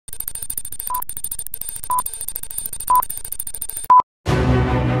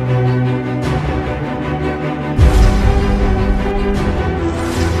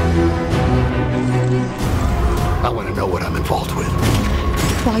I want to know what I'm involved with.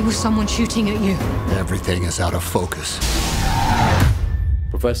 Why was someone shooting at you? Everything is out of focus.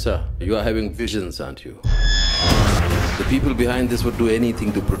 Professor, you are having visions, aren't you? The people behind this would do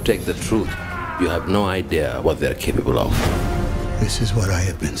anything to protect the truth. You have no idea what they're capable of. This is what I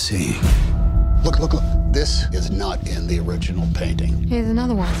have been seeing. Look. This is not in the original painting. Here's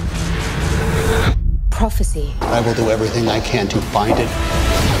another one. Prophecy. I will do everything I can to find it.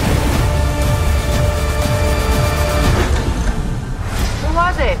 Who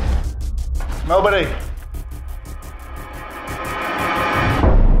was it? Nobody.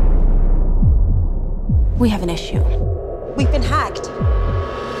 We have an issue. We've been hacked.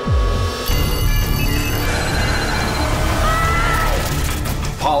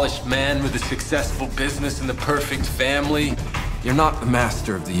 Polished man with a successful business and the perfect family. You're not the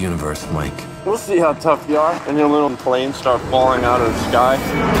master of the universe, Mike. We'll see how tough you are when your little planes start falling out of the sky.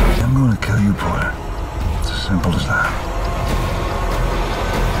 I'm gonna kill you, Porter. It's as simple as that.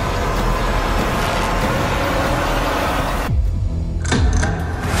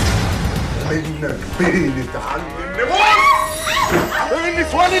 منك فين تعلمني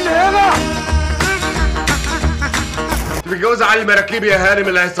النسوان اللي هنا متجوزة علي مراكيب يا هانم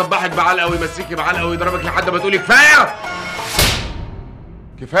اللي هيصبحك بعلقة ويمسيكي بعلقة ويضربك لحد ما تقولي كفاية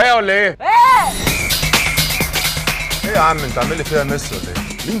كفاية ولا ايه؟ ايه يا عم انت عامل لي فيها مس ولا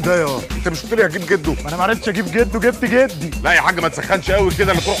ايه؟ مين ده يا؟ انت مش قلت لي هجيب جده؟ ما انا ما عرفتش اجيب جده جبت جدي لا يا حاج ما تسخنش قوي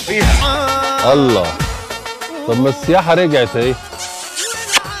كده اللي تروح فيها الله طب ما السياحة رجعت اهي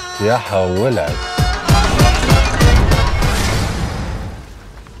السياحة ولعت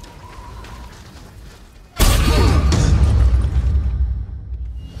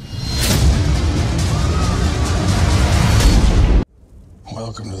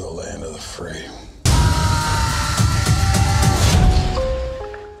Welcome to the land of the free.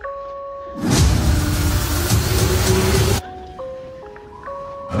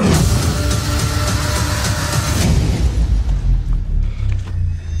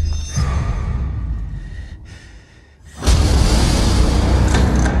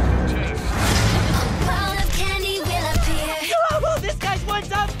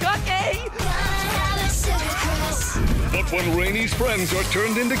 When Rainy's friends are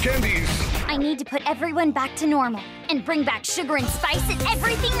turned into candies. I need to put everyone back to normal and bring back sugar and spice and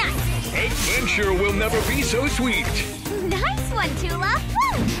everything nice. Adventure will never be so sweet. Nice one, Tula.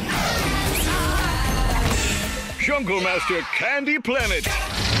 Jungle Master Candy Planet.